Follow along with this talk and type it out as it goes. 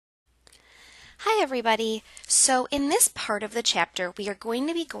Hi everybody! So in this part of the chapter we are going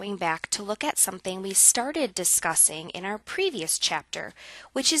to be going back to look at something we started discussing in our previous chapter,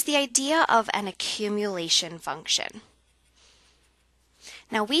 which is the idea of an accumulation function.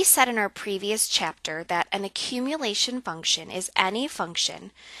 Now we said in our previous chapter that an accumulation function is any function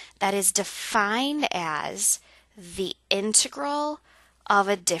that is defined as the integral of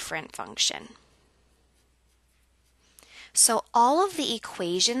a different function. So all of the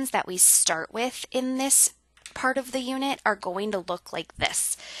equations that we start with in this part of the unit are going to look like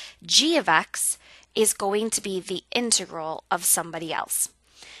this. G of x is going to be the integral of somebody else.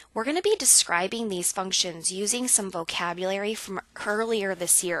 We're going to be describing these functions using some vocabulary from earlier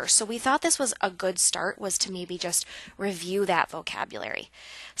this year, so we thought this was a good start was to maybe just review that vocabulary.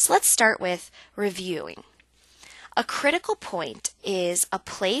 So let's start with reviewing. A critical point is a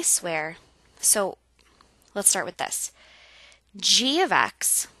place where, so let's start with this. G of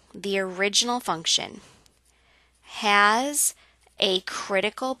x, the original function, has a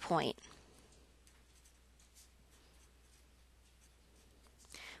critical point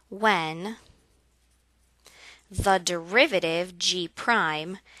when the derivative g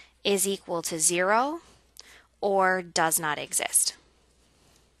prime is equal to 0 or does not exist.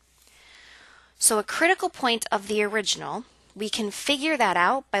 So a critical point of the original, we can figure that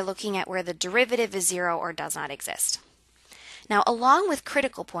out by looking at where the derivative is 0 or does not exist. Now, along with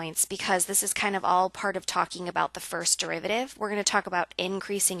critical points, because this is kind of all part of talking about the first derivative, we're going to talk about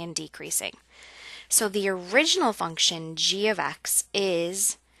increasing and decreasing. So the original function g of x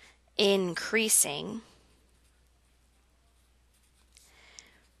is increasing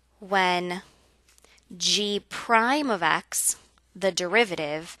when g prime of x, the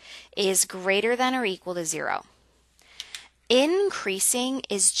derivative, is greater than or equal to 0. Increasing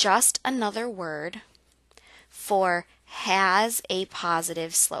is just another word for has a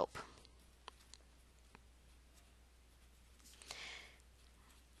positive slope.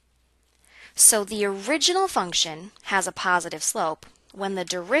 So the original function has a positive slope when the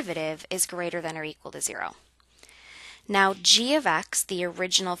derivative is greater than or equal to 0. Now g of x, the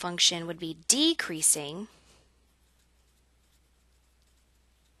original function, would be decreasing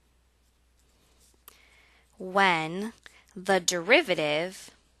when the derivative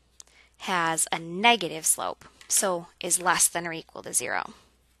has a negative slope, so is less than or equal to 0.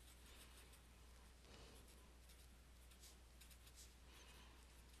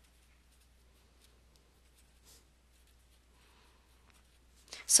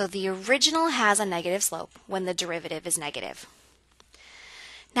 So the original has a negative slope when the derivative is negative.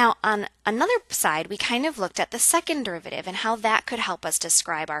 Now on another side, we kind of looked at the second derivative and how that could help us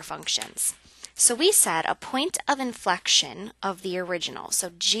describe our functions. So we said a point of inflection of the original,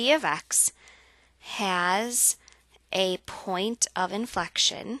 so g of x has a point of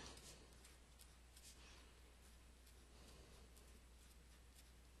inflection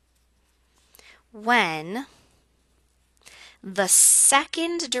when the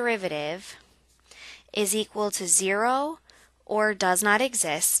second derivative is equal to 0 or does not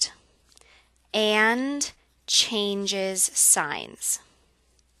exist and changes signs.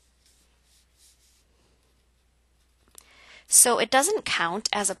 So it doesn't count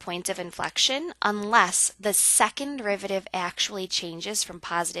as a point of inflection unless the second derivative actually changes from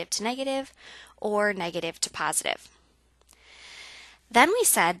positive to negative or negative to positive. Then we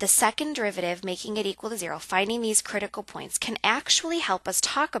said the second derivative, making it equal to 0, finding these critical points, can actually help us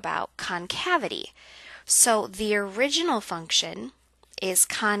talk about concavity. So the original function is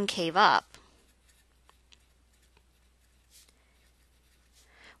concave up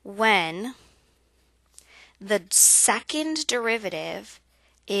when the second derivative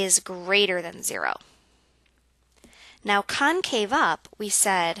is greater than 0. Now concave up, we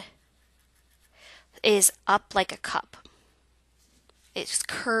said, is up like a cup. It's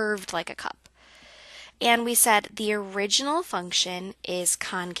curved like a cup. And we said the original function is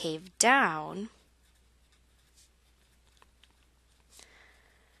concave down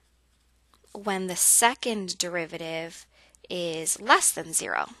when the second derivative is less than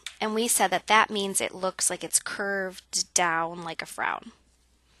 0. And we said that that means it looks like it's curved down like a frown.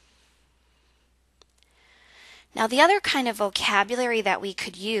 Now the other kind of vocabulary that we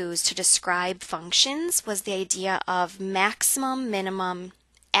could use to describe functions was the idea of maximum, minimum,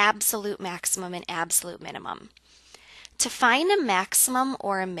 absolute maximum, and absolute minimum. To find a maximum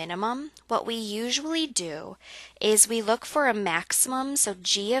or a minimum, what we usually do is we look for a maximum, so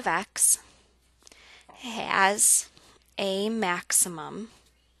g of x has a maximum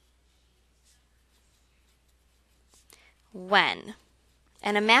when,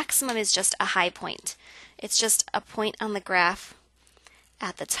 and a maximum is just a high point. It's just a point on the graph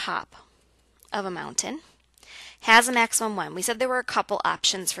at the top of a mountain has a maximum 1. We said there were a couple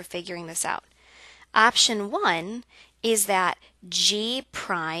options for figuring this out. Option 1 is that g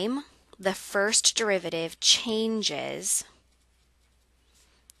prime, the first derivative, changes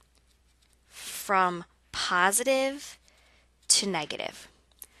from positive to negative.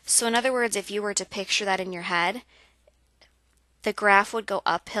 So in other words, if you were to picture that in your head, the graph would go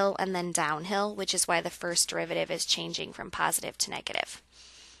uphill and then downhill, which is why the first derivative is changing from positive to negative.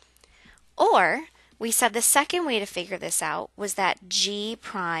 Or we said the second way to figure this out was that g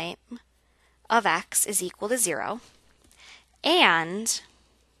prime of x is equal to 0, and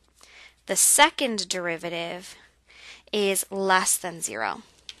the second derivative is less than 0.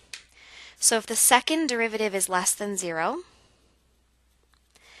 So if the second derivative is less than 0,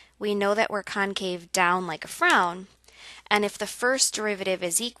 we know that we're concave down like a frown, and if the first derivative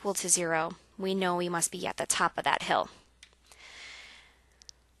is equal to 0, we know we must be at the top of that hill.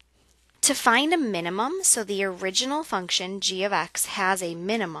 To find a minimum, so the original function g of x has a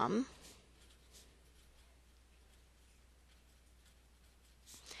minimum,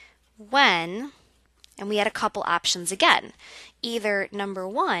 when, and we had a couple options again, either number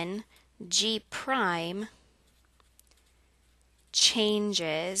 1, g prime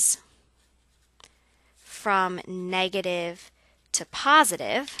changes from negative to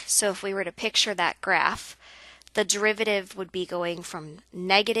positive. So if we were to picture that graph, the derivative would be going from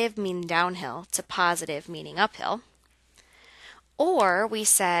negative, meaning downhill, to positive, meaning uphill. Or we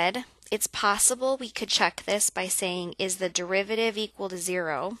said it's possible we could check this by saying, is the derivative equal to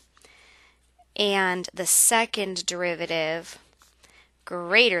 0 and the second derivative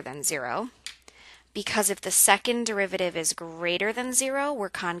greater than 0? Because if the second derivative is greater than 0, we're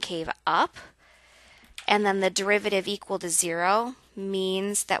concave up. And then the derivative equal to 0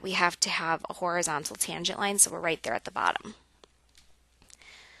 means that we have to have a horizontal tangent line, so we're right there at the bottom.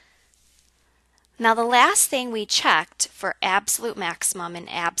 Now the last thing we checked for absolute maximum and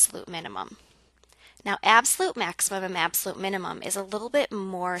absolute minimum. Now absolute maximum and absolute minimum is a little bit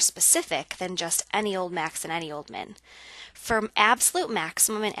more specific than just any old max and any old min. For absolute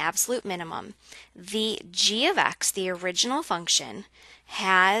maximum and absolute minimum, the g of x, the original function,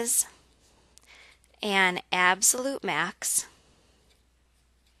 has an absolute max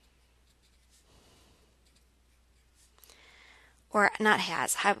or not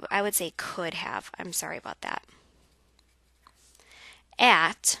has, I would say could have, I'm sorry about that,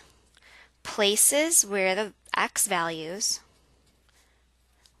 at places where the x values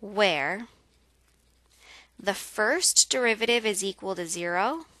where the first derivative is equal to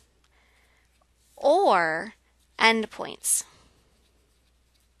 0 or endpoints.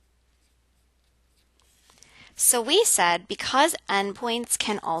 So we said because endpoints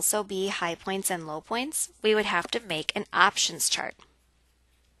can also be high points and low points, we would have to make an options chart.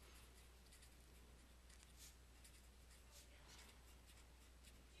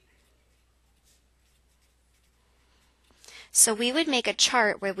 So we would make a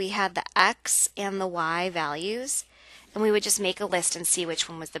chart where we had the x and the y values, and we would just make a list and see which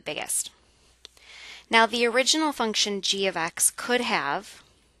one was the biggest. Now the original function g of x could have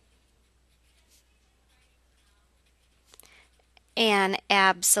an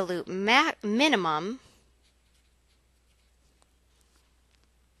absolute minimum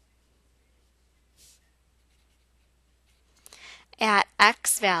at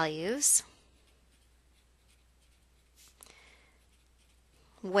x values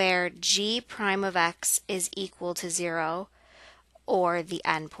where g prime of x is equal to 0 or the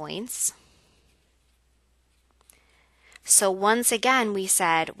endpoints. So once again we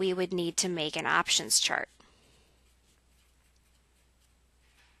said we would need to make an options chart.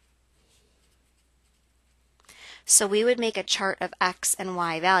 So we would make a chart of x and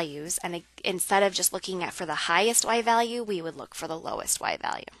y values, and instead of just looking at for the highest y value, we would look for the lowest y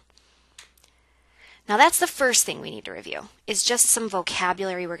value. Now that's the first thing we need to review, is just some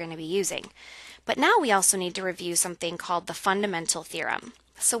vocabulary we're going to be using. But now we also need to review something called the fundamental theorem.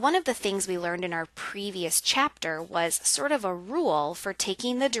 So one of the things we learned in our previous chapter was sort of a rule for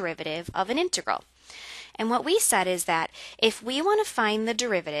taking the derivative of an integral. And what we said is that if we want to find the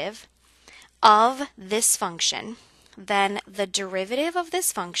derivative of this function, then the derivative of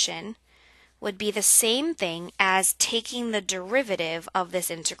this function would be the same thing as taking the derivative of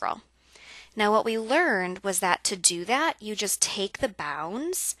this integral. Now what we learned was that to do that, you just take the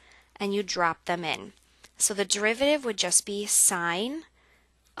bounds and you drop them in. So the derivative would just be sine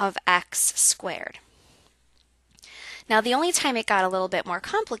of x squared. Now the only time it got a little bit more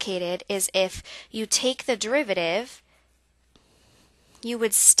complicated is if you take the derivative, you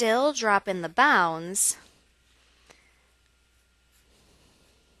would still drop in the bounds,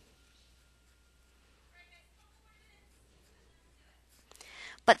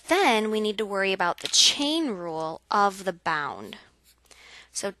 But then we need to worry about the chain rule of the bound.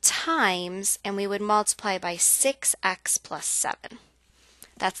 So times, and we would multiply by 6x plus 7.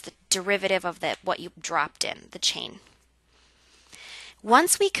 That's the derivative of what you dropped in, the chain.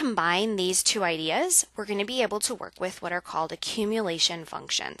 Once we combine these two ideas, we're going to be able to work with what are called accumulation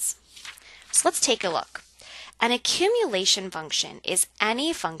functions. So let's take a look. An accumulation function is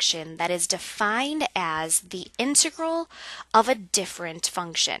any function that is defined as the integral of a different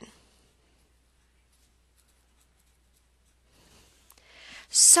function.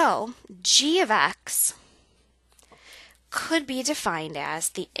 So g of x could be defined as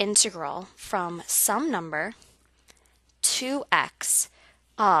the integral from some number to x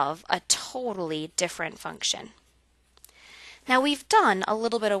of a totally different function. Now we've done a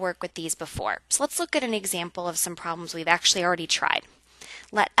little bit of work with these before, so let's look at an example of some problems we've actually already tried.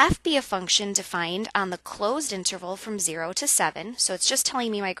 Let f be a function defined on the closed interval from 0 to 7, so it's just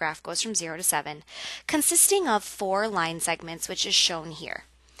telling me my graph goes from 0 to 7, consisting of 4 line segments, which is shown here.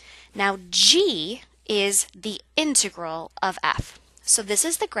 Now g is the integral of f. So this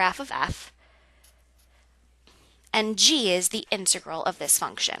is the graph of f, and g is the integral of this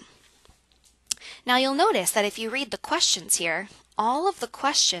function. Now you'll notice that if you read the questions here, all of the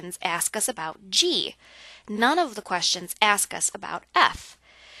questions ask us about g. None of the questions ask us about f.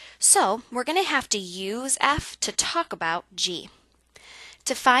 So we're going to have to use f to talk about g.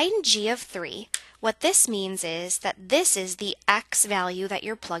 To find g of 3, what this means is that this is the x value that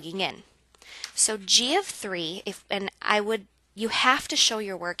you're plugging in. So g of 3, you have to show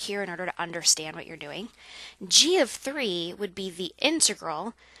your work here in order to understand what you're doing. G of 3 would be the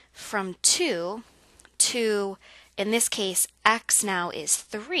integral from 2 to, in this case, x now is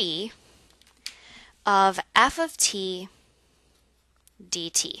 3, of f of t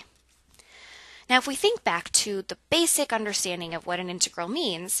dt. Now if we think back to the basic understanding of what an integral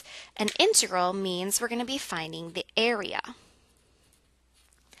means we're going to be finding the area.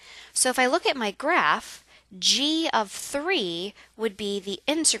 So if I look at my graph, g of 3 would be the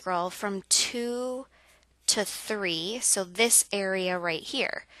integral from 2 to 3, so this area right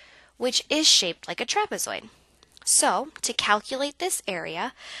here, which is shaped like a trapezoid. So to calculate this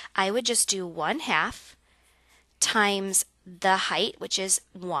area, I would just do 1/2 times the height, which is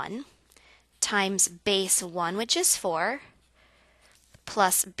 1, times base 1, which is 4,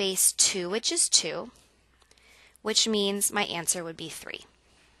 plus base 2, which is 2, which means my answer would be 3.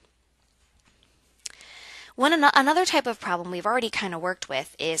 Another type of problem we've already kind of worked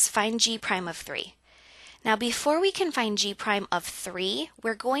with is find g prime of 3. Now before we can find g prime of 3,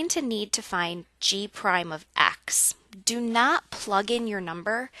 we're going to need to find g prime of x. Do not plug in your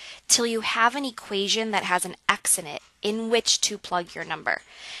number till you have an equation that has an x in it in which to plug your number.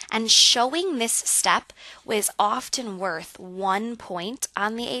 And showing this step was often worth 1 point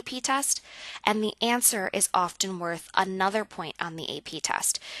on the AP test, and the answer is often worth another point on the AP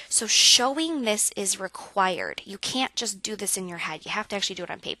test. So showing this is required. You can't just do this in your head. You have to actually do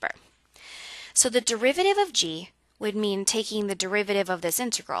it on paper. So the derivative of g would mean taking the derivative of this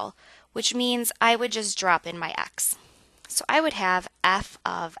integral, which means I would just drop in my x. So I would have f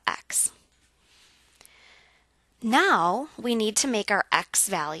of x. Now we need to make our x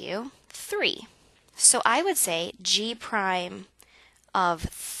value 3. So I would say g prime of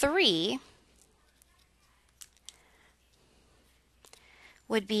 3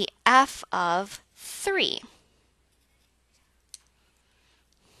 would be f of 3.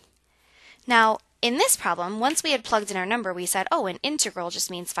 Now, in this problem, once we had plugged in our number, we said, oh, an integral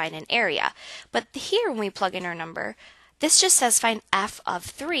just means find an area. But here, when we plug in our number, this just says find f of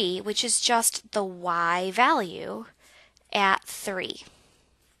 3, which is just the y value at 3.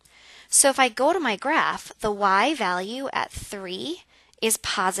 So if I go to my graph, the y value at 3 is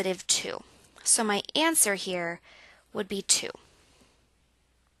positive 2. So my answer here would be 2.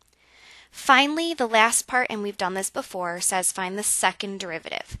 Finally, the last part, and we've done this before, says find the second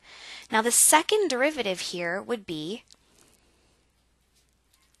derivative. Now the second derivative here would be,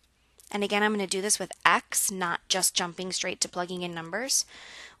 and again I'm going to do this with x, not just jumping straight to plugging in numbers,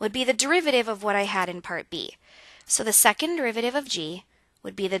 would be the derivative of what I had in part B. So the second derivative of g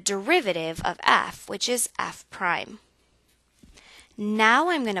would be the derivative of f, which is f prime. Now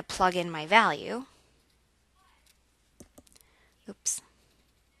I'm going to plug in my value. Oops.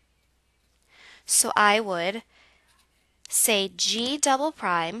 So I would say g double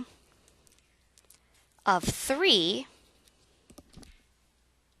prime of 3,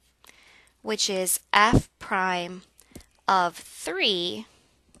 which is f prime of 3.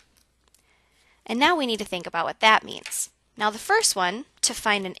 And now we need to think about what that means. Now the first one, to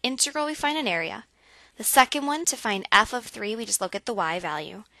find an integral, we find an area. The second one, to find f of 3, we just look at the y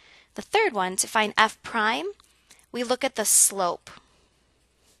value. The third one, to find f prime, we look at the slope.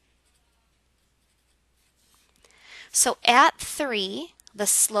 So at 3, the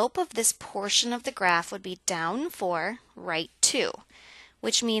slope of this portion of the graph would be down 4, right 2,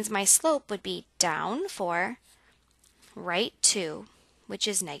 which means my slope would be down 4, right 2, which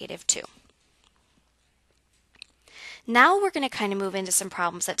is negative 2. Now we're going to kind of move into some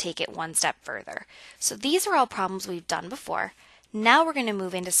problems that take it one step further. So these are all problems we've done before. Now we're going to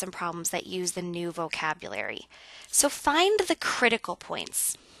move into some problems that use the new vocabulary. So find the critical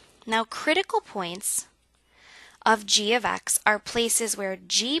points. Now critical points of g of x are places where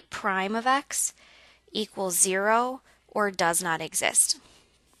g prime of x equals 0 or does not exist.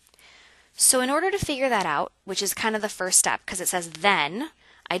 So in order to figure that out, which is kind of the first step because it says then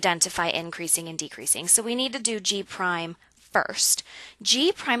identify increasing and decreasing. So we need to do g prime first.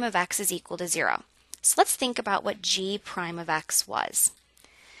 G prime of x is equal to 0. So let's think about what g prime of x was.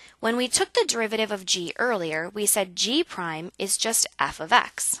 When we took the derivative of g earlier, we said g prime is just f of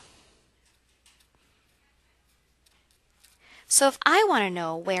x. So if I want to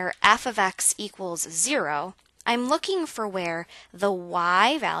know where f of x equals 0, I'm looking for where the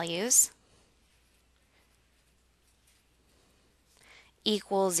y values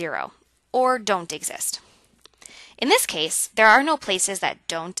equal 0 or don't exist. In this case, there are no places that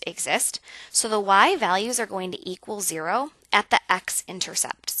don't exist, so the y values are going to equal 0 at the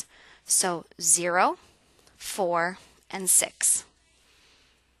x-intercepts. So 0, 4, and 6.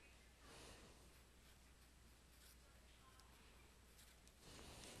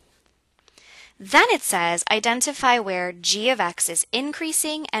 Then it says identify where g of x is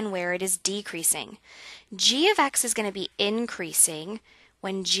increasing and where it is decreasing. G of x is going to be increasing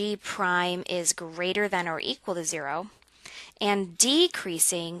when g prime is greater than or equal to 0, and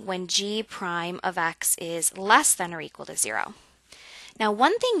decreasing when g prime of x is less than or equal to 0. Now,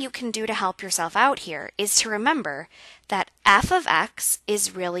 one thing you can do to help yourself out here is to remember that f of x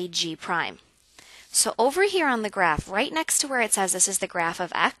is really g prime. So over here on the graph, right next to where it says this is the graph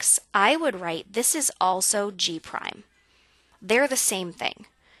of x, I would write this is also g prime. They're the same thing.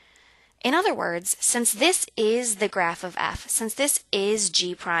 In other words, since this is the graph of f, since this is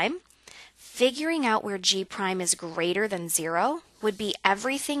g prime, figuring out where g prime is greater than 0 would be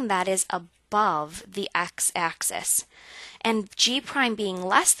everything that is above the x-axis. And g prime being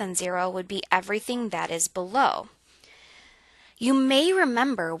less than 0 would be everything that is below. You may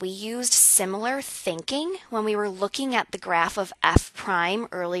remember we used similar thinking when we were looking at the graph of f prime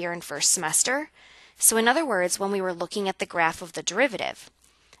earlier in first semester. So in other words, when we were looking at the graph of the derivative.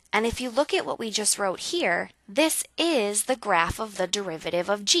 And if you look at what we just wrote here, this is the graph of the derivative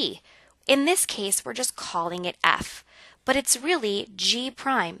of g. In this case, we're just calling it f, but it's really g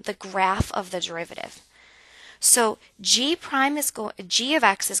prime, the graph of the derivative. So g of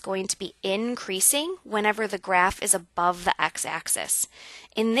x is going to be increasing whenever the graph is above the x-axis.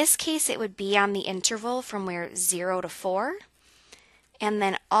 In this case, it would be on the interval from where 0 to 4, and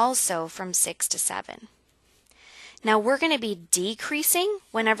then also from 6 to 7. Now we're going to be decreasing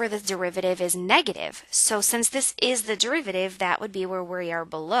whenever the derivative is negative. So since this is the derivative, that would be where we are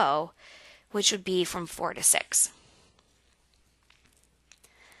below, which would be from 4 to 6.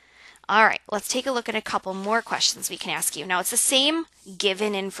 All right, let's take a look at a couple more questions we can ask you. Now, it's the same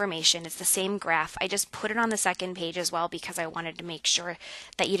given information. It's the same graph. I just put it on the second page as well because I wanted to make sure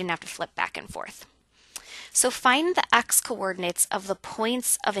that you didn't have to flip back and forth. So find the x-coordinates of the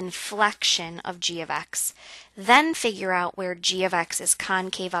points of inflection of g of x. Then figure out where g of x is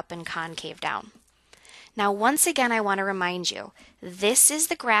concave up and concave down. Now, once again, I want to remind you, this is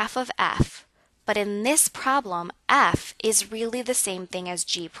the graph of f. But in this problem, f is really the same thing as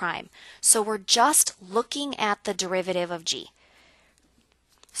g prime. So we're just looking at the derivative of g.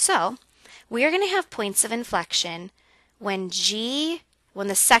 So we are going to have points of inflection when the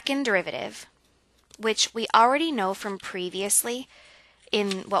second derivative, which we already know from previously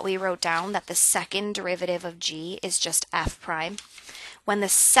in what we wrote down, that the second derivative of g is just f prime. When the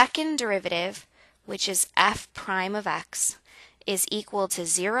second derivative, which is f prime of x, is equal to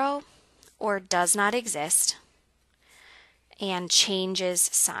 0, or does not exist, and changes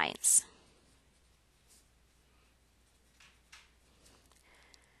signs.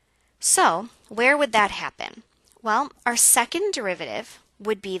 So, where would that happen? Well, our second derivative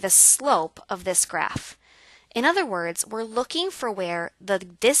would be the slope of this graph. In other words, we're looking for where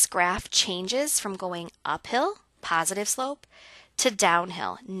this graph changes from going uphill, positive slope, to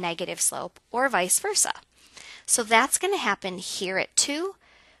downhill, negative slope, or vice versa. So that's going to happen here at 2,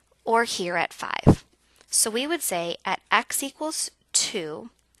 or here at 5. So we would say at x equals 2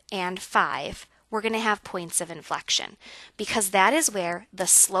 and 5, we're going to have points of inflection, because that is where the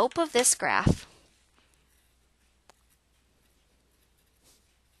slope of this graph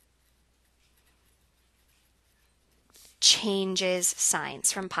changes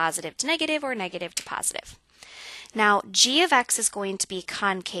signs from positive to negative or negative to positive. Now, g of x is going to be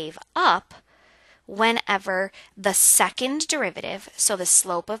concave up whenever the second derivative, so the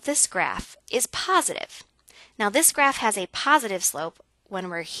slope of this graph, is positive. Now, this graph has a positive slope when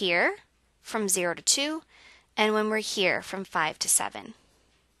we're here from 0 to 2 and when we're here from 5 to 7.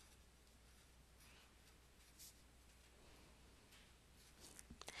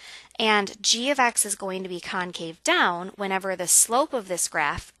 And g of x is going to be concave down whenever the slope of this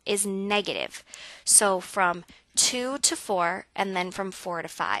graph is negative. So from 2 to 4 and then from 4 to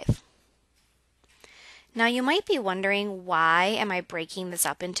 5. Now you might be wondering, why am I breaking this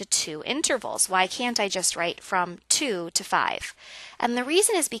up into two intervals? Why can't I just write from 2 to 5? And the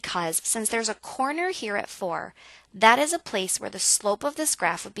reason is because since there's a corner here at 4, that is a place where the slope of this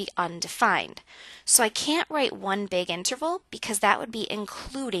graph would be undefined. So I can't write one big interval because that would be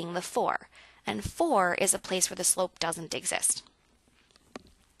including the 4. And 4 is a place where the slope doesn't exist.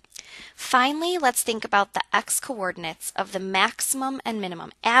 Finally, let's think about the x-coordinates of the maximum and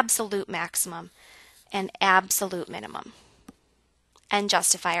minimum, absolute maximum and absolute minimum, and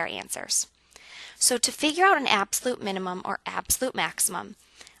justify our answers. So to figure out an absolute minimum or absolute maximum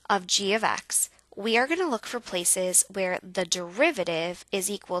of g of x, we are going to look for places where the derivative is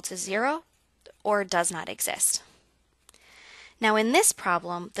equal to 0 or does not exist. Now in this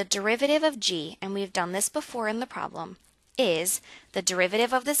problem, the derivative of g, and we've done this before in the problem, is the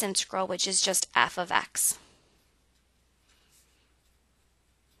derivative of this integral, which is just f of x.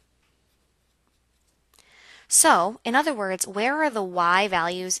 So, in other words, where are the y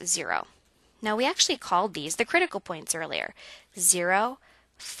values 0? Now we actually called these the critical points earlier, 0,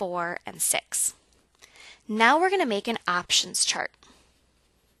 4, and 6. Now we're going to make an options chart.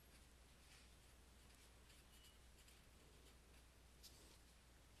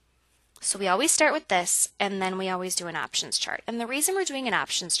 So we always start with this, and then we always do an options chart. And the reason we're doing an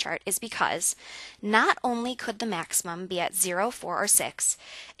options chart is because not only could the maximum be at 0, 4, or 6,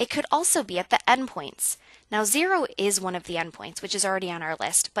 it could also be at the endpoints. Now 0 is one of the endpoints, which is already on our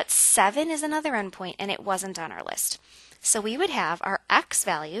list, but 7 is another endpoint, and it wasn't on our list. So we would have our x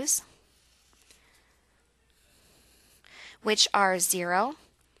values, which are 0,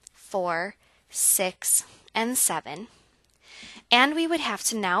 4, 6, and 7. And we would have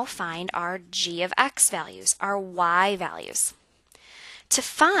to now find our g of x values, our y values. To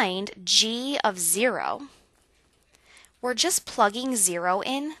find g of 0, we're just plugging 0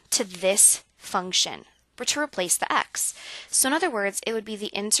 in to this function to replace the x. So in other words, it would be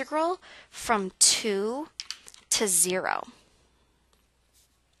the integral from 2 to 0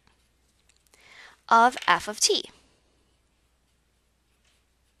 of f of t.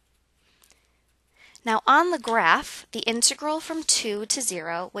 Now on the graph, the integral from 2 to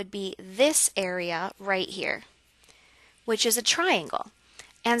 0 would be this area right here, which is a triangle.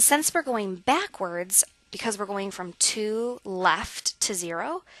 And since we're going backwards, because we're going from 2 left to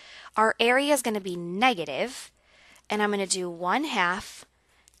 0, our area is going to be negative, and I'm going to do 1/2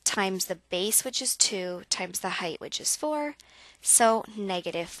 times the base, which is 2, times the height, which is 4, so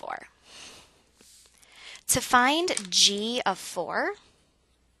 -4. To find g of 4,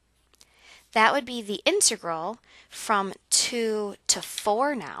 that would be the integral from 2 to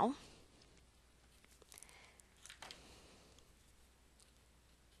 4 now,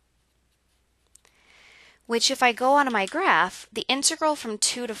 which if I go on my graph, the integral from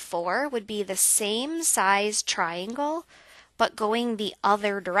 2 to 4 would be the same size triangle, but going the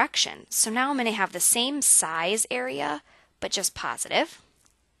other direction. So now I'm going to have the same size area, but just positive.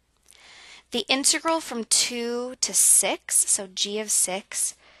 The integral from 2 to 6, so g of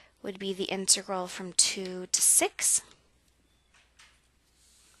 6, would be the integral from 2 to 6.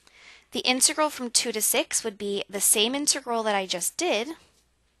 The integral from 2 to 6 would be the same integral that I just did,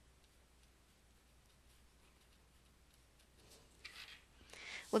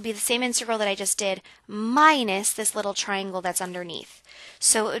 minus this little triangle that's underneath.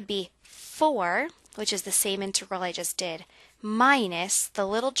 So it would be 4, which is the same integral I just did, minus the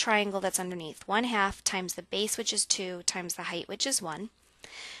little triangle that's underneath, 1/2 times the base, which is 2, times the height, which is 1,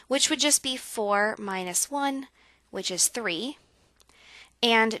 which would just be 4 minus 1, which is 3.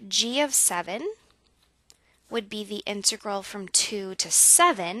 And g of 7 would be the integral from 2 to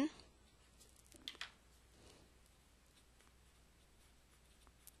 7,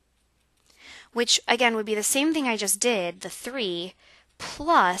 which again would be the same thing I just did, the 3,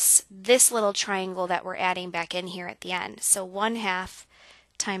 plus this little triangle that we're adding back in here at the end. So 1/2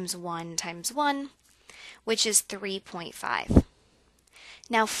 times 1 times 1, which is 3.5.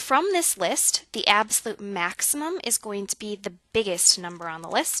 Now from this list, the absolute maximum is going to be the biggest number on the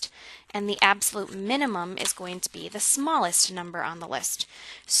list, and the absolute minimum is going to be the smallest number on the list.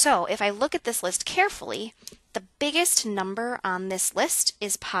 So if I look at this list carefully, the biggest number on this list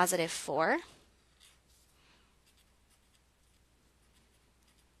is positive 4.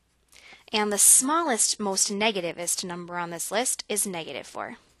 And the smallest, most negativest number on this list is negative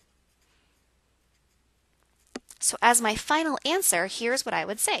 4. So as my final answer, here's what I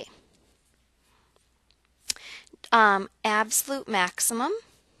would say. Absolute maximum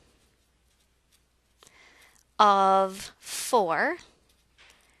of 4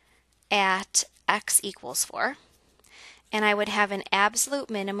 at x equals 4. And I would have an absolute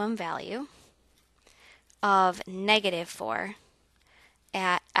minimum value of negative 4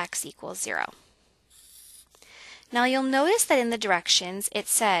 at x equals 0. Now you'll notice that in the directions it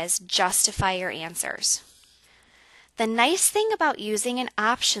says justify your answers. The nice thing about using an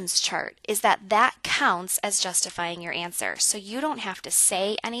options chart is that that counts as justifying your answer. So you don't have to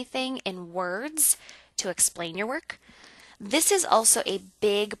say anything in words to explain your work. This is also a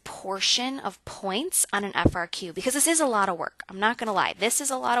big portion of points on an FRQ because this is a lot of work. I'm not going to lie. This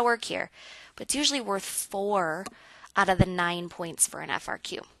is a lot of work here, but it's usually worth 4 out of the 9 points for an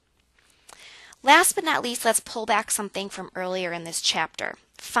FRQ. Last but not least, let's pull back something from earlier in this chapter.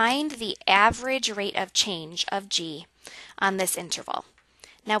 Find the average rate of change of G on this interval.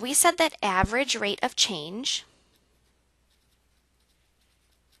 Now we said that average rate of change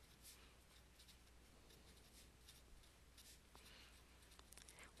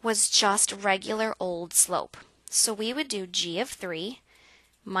was just regular old slope. So we would do G of 3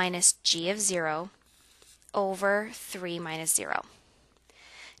 minus G of 0 over 3 minus 0.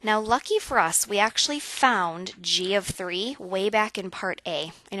 Now, lucky for us, we actually found G of 3 way back in part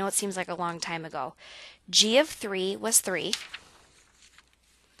A. I know it seems like a long time ago. G of 3 was 3.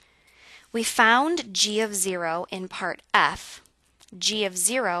 We found G of 0 in part F. G of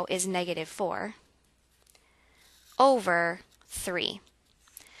 0 is negative 4 over 3.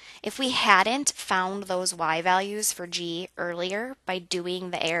 If we hadn't found those y values for G earlier by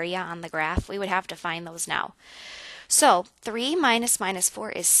doing the area on the graph, we would have to find those now. So 3 minus minus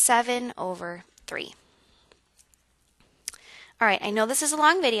 4 is 7 over 3. All right, I know this is a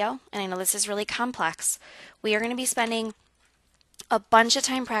long video, and I know this is really complex. We are going to be spending a bunch of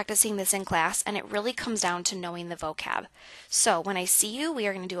time practicing this in class, and it really comes down to knowing the vocab. So when I see you, we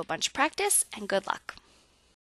are going to do a bunch of practice, and good luck.